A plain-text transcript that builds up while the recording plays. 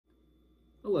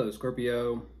Hello,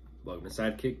 Scorpio. Welcome to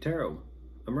Sidekick Tarot.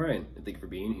 I'm Ryan, and thank you for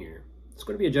being here. It's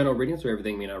going to be a general reading, so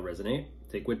everything may not resonate.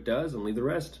 Take what does and leave the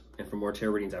rest. And for more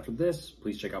tarot readings after this,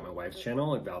 please check out my wife's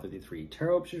channel at Val53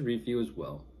 Tarot. She'll read for you as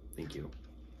well. Thank you.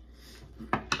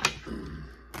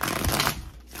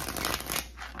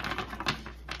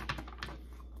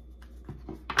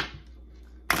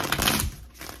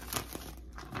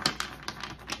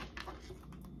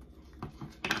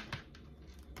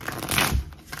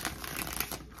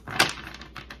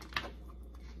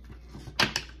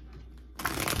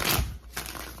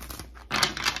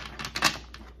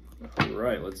 All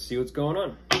right, let's see what's going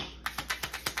on.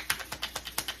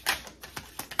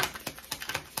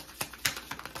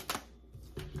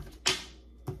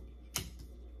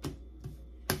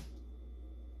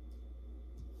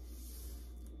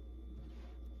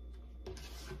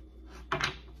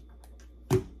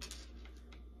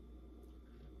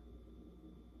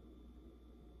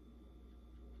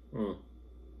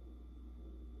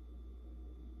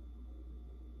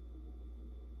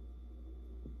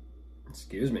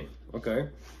 Excuse me. Okay.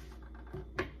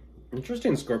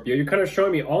 Interesting, Scorpio. You're kind of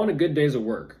showing me all in a good days of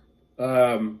work.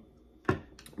 So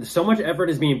much effort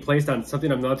is being placed on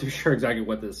something I'm not too sure exactly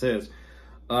what this is.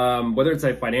 Whether it's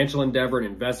a financial endeavor, an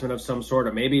investment of some sort,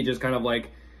 or maybe just kind of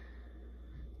like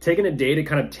taking a day to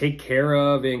kind of take care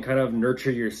of and kind of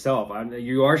nurture yourself.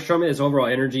 You are showing me this overall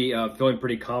energy of feeling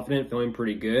pretty confident, feeling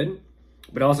pretty good,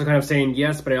 but also kind of saying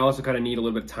yes, but I also kind of need a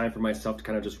little bit of time for myself to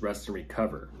kind of just rest and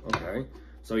recover. Okay.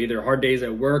 So either hard days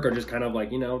at work or just kind of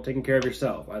like, you know, taking care of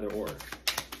yourself, either or.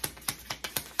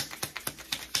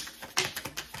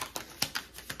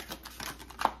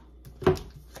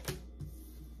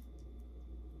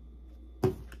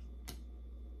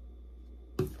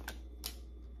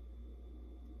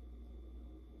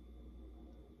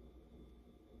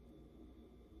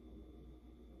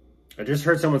 I just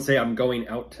heard someone say, I'm going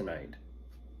out tonight.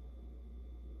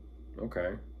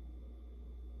 Okay.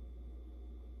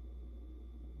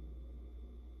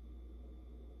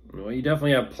 Well, you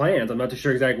definitely have plans. I'm not too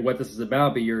sure exactly what this is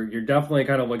about, but you're definitely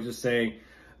kind of like just saying,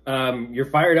 you're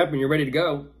fired up and you're ready to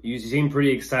go. You seem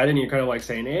pretty excited and you're kind of like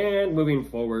saying, and moving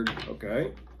forward.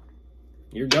 Okay.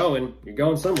 You're going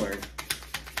somewhere.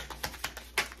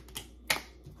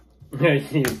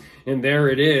 And there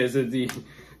it is.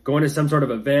 Going to some sort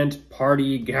of event,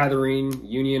 party, gathering,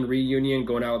 union, reunion,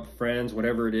 going out with friends,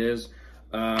 whatever it is.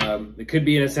 It could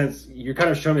be, in a sense, you're kind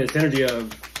of showing me this energy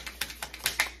of,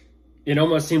 it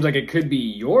almost seems like it could be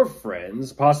your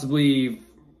friends, possibly,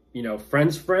 you know,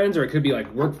 friends, or it could be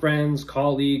like work friends,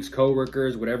 colleagues,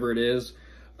 co-workers, whatever it is.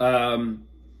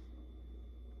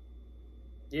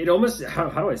 It almost, how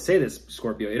do I say this,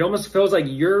 Scorpio? It almost feels like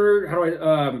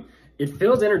you're, it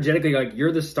feels energetically like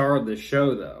you're the star of the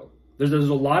show, though. There's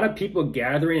a lot of people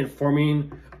gathering and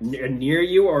forming near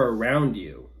you or around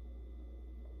you.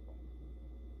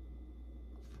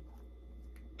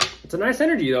 It's a nice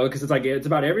energy, though, because it's like it's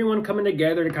about everyone coming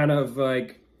together to kind of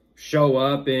like show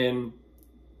up and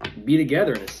be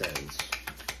together in a sense.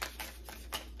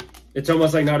 It's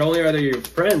almost like not only are they your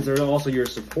friends, they're also your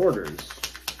supporters.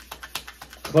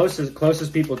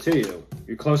 Closest people to you.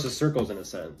 Your closest circles in a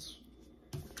sense.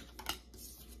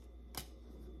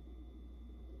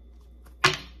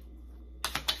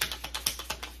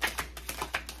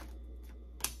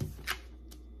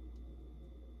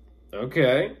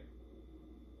 Okay.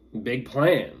 Big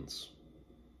plans.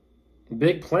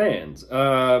 Big plans.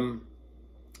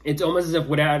 It's almost as if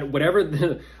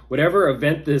whatever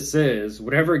event this is,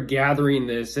 whatever gathering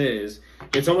this is,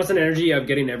 it's almost an energy of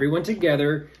getting everyone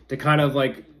together to kind of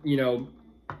like, you know,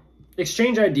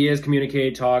 exchange ideas,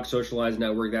 communicate, talk, socialize,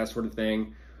 network, that sort of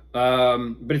thing.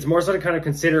 But it's more so to kind of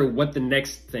consider what the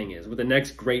next thing is, what the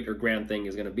next great or grand thing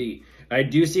is going to be. I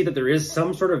do see that there is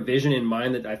some sort of vision in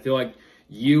mind that I feel like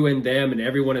you and them and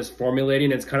everyone is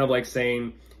formulating. It's kind of like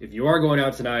saying, if you are going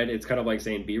out tonight, it's kind of like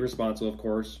saying, be responsible, of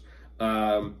course.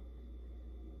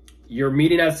 You're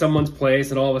meeting at someone's place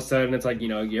and all of a sudden it's like, you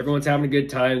know, everyone's having a good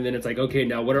time. And then it's like, okay,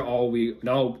 now what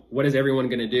is everyone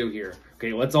going to do here?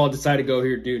 Okay, let's all decide to go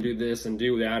here, do this and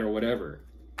do that or whatever.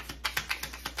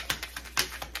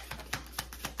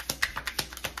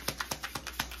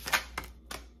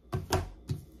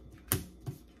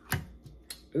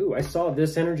 Ooh, I saw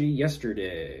this energy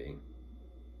yesterday.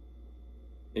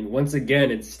 And once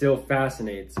again, it still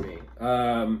fascinates me.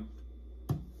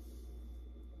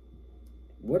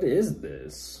 What is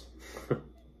this?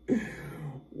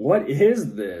 What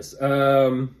is this?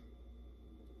 I'm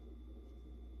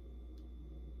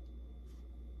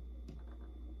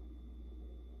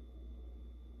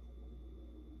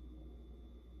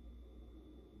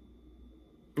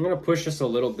going to push this a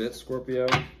little bit, Scorpio.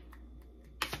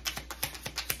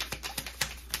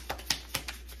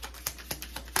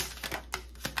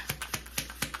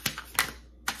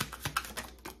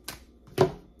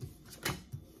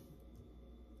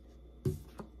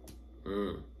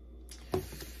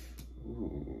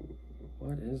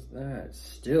 is that?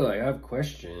 Still, I have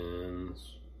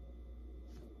questions.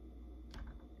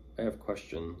 I have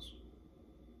questions.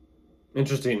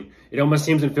 Interesting. It almost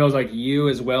seems and feels like you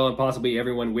as well, and possibly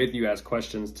everyone with you has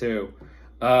questions too.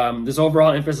 This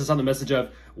overall emphasis on the message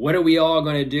of what are we all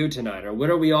going to do tonight, or what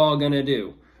are we all going to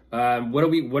do? What are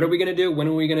we going to do? When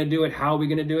are we going to do it? How are we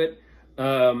going to do it?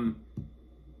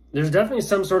 There's definitely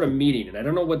some sort of meeting, and I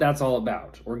don't know what that's all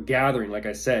about, or gathering, like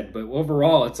I said. But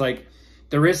overall, it's like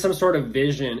there is some sort of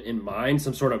vision in mind,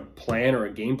 some sort of plan or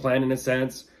a game plan in a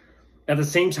sense. At the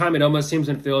same time, it almost seems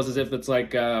and feels as if it's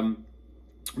like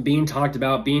being talked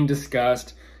about, being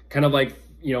discussed, kind of like,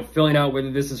 you know, filling out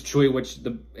whether this is truly what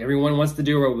everyone wants to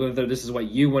do or whether this is what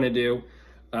you want to do.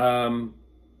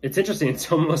 It's interesting.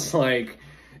 It's almost like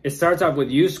it starts off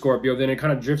with you, Scorpio, then it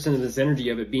kind of drifts into this energy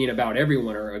of it being about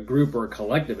everyone or a group or a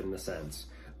collective in the sense.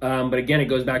 But again, it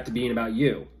goes back to being about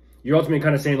you. You're ultimately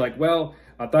kind of saying like, well,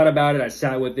 I thought about it. I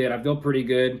sat with it. I feel pretty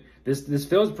good. This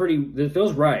feels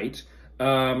right.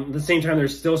 At the same time,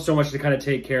 there's still so much to kind of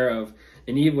take care of.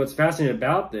 And even what's fascinating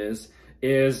about this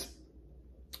is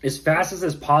as fast as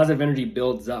this positive energy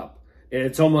builds up,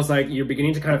 it's almost like you're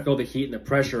beginning to kind of feel the heat and the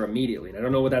pressure immediately. And I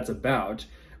don't know what that's about,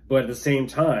 but at the same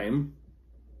time,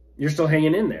 you're still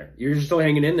hanging in there. You're still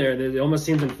hanging in there. It almost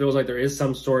seems and feels like there is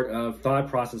some sort of thought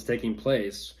process taking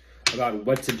place about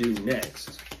what to do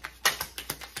next.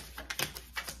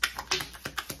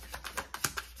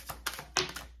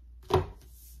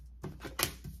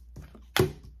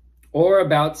 Or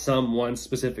about someone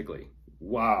specifically.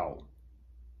 Wow.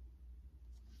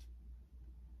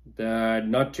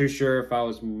 Not too sure if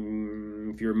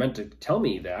if you were meant to tell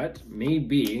me that.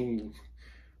 Maybe.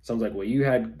 Sounds like, well, you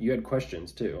had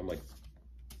questions too. I'm like,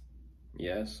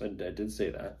 yes, I did say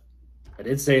that. I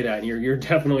did say that, and you're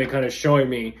definitely kind of showing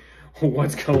me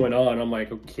what's going on. I'm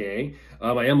like, okay.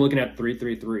 I am looking at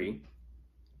 333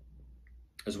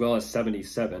 as well as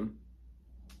 77.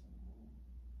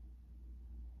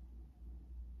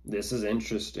 This is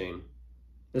interesting.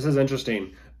 This is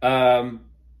interesting.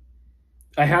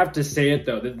 I have to say it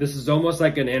though, this is almost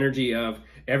like an energy of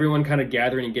everyone kind of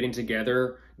gathering and getting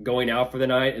together, going out for the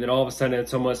night, and then all of a sudden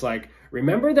it's almost like,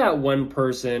 remember that one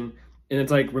person? And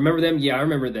it's like, remember them? Yeah, I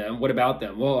remember them. What about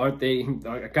them? Well, aren't they?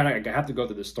 I have to go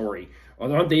through the story.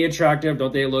 Aren't they attractive?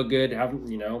 Don't they look good? How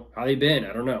they been?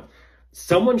 I don't know.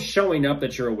 Someone's showing up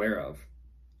that you're aware of.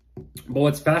 But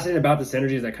what's fascinating about this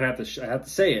energy is I have to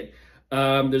say it.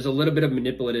 There's a little bit of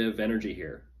manipulative energy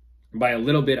here. And by a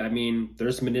little bit, I mean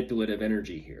there's manipulative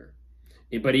energy here.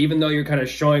 But even though you're kind of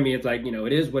showing me, it's like,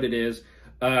 it is what it is.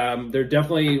 They're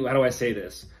definitely, how do I say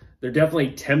this? They're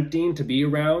definitely tempting to be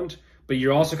around, but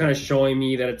you're also kind of showing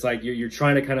me that it's like you're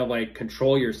trying to kind of like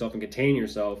control yourself and contain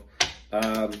yourself.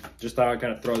 Just thought I'd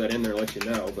kind of throw that in there and let you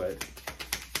know, but.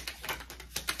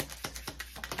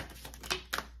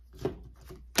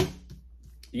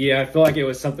 Yeah, I feel like it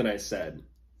was something I said.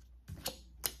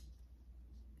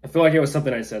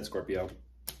 Scorpio.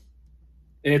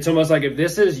 And it's almost like if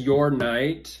this is your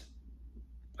night,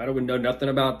 I don't know nothing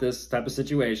about this type of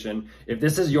situation. If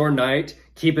this is your night,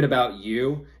 keep it about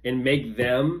you and make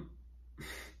them,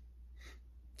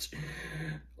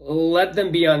 let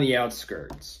them be on the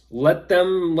outskirts. Let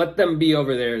them be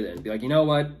over there then. Be like, you know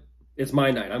what? It's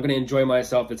my night. I'm going to enjoy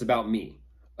myself. It's about me.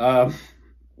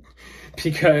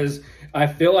 Because I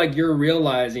feel like you're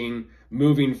realizing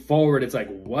moving forward, it's like,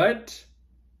 what?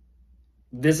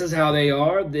 This is how they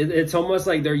are. It's almost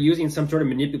like they're using some sort of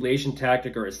manipulation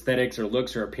tactic or aesthetics or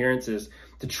looks or appearances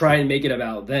to try and make it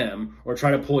about them or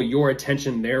try to pull your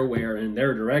attention their way or in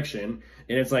their direction.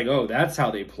 And it's like, oh, that's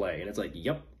how they play. And it's like,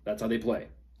 yep, that's how they play.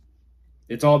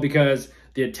 It's all because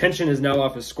the attention is now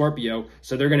off of Scorpio,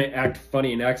 so they're going to act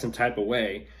funny and act some type of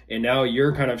way. And now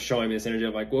you're kind of showing this energy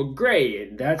of like, well,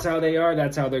 great, that's how they are,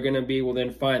 that's how they're going to be. Well,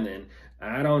 then fine then.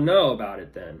 I don't know about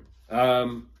it then.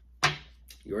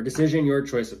 Your decision, your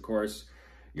choice, of course.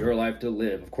 Your life to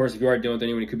live. Of course, if you are dealing with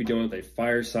anyone, you could be dealing with a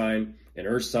fire sign, an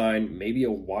earth sign, maybe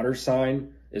a water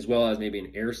sign, as well as maybe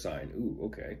an air sign. Ooh,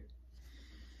 okay.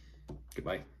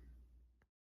 Goodbye.